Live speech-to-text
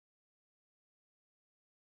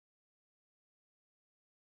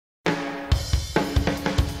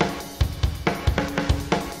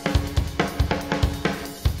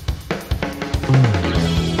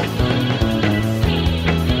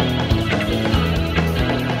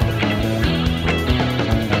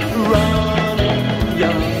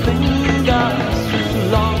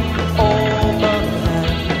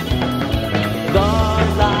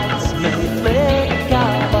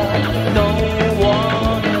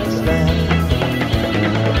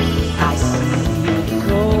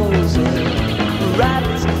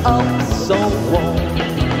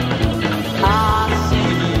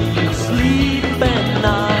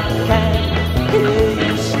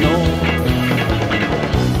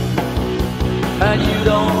you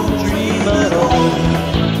don't dream at all,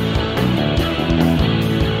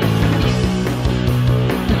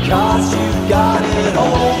 because you've got it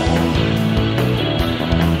all.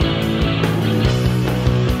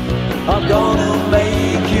 I'm gonna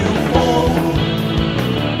make you fall.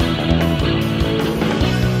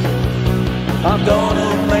 I'm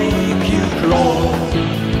gonna make you crawl.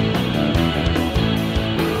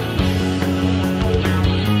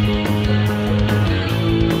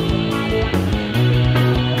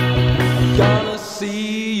 I'm gonna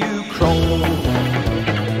see you crawl.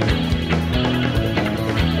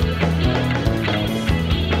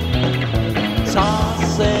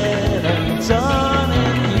 Tossing and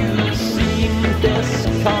turning, you seem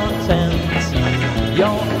discontent.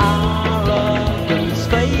 Your arrogance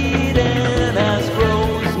fading as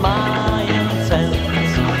grows my intent.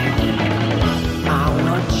 I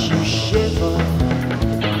watch you shiver,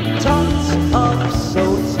 tucked up so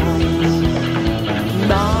tight.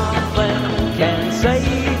 Nothing can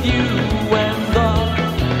save you when the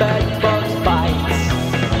bedbugs bite.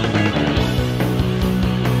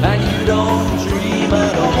 And you don't dream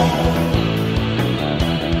at all,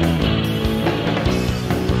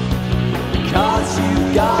 because you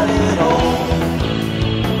got it all.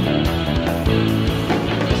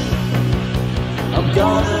 I'm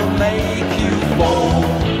gonna make you fall.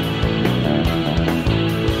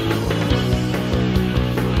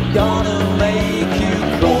 Gonna make you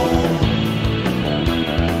crawl.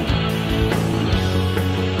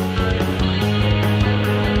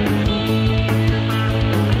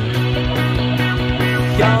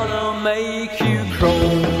 Gonna make you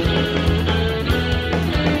crawl.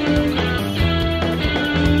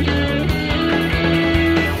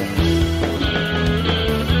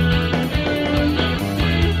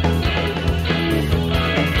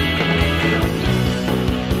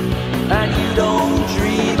 And you don't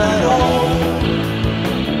dream at all,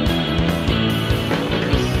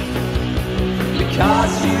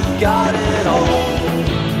 because you've got it all.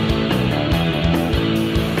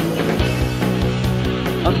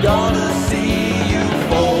 I'm gonna see you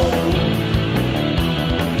fall.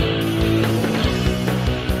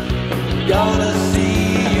 Gonna see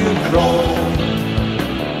you crawl.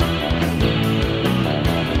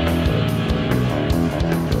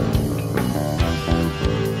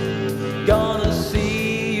 Gonna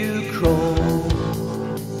see you crawl.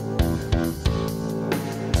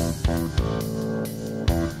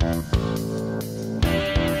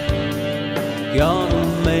 Gonna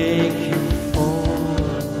make you fall.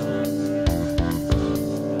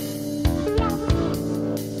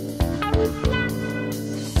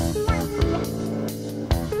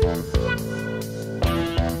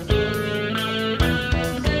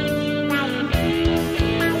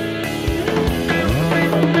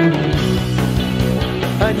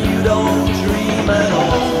 And you don't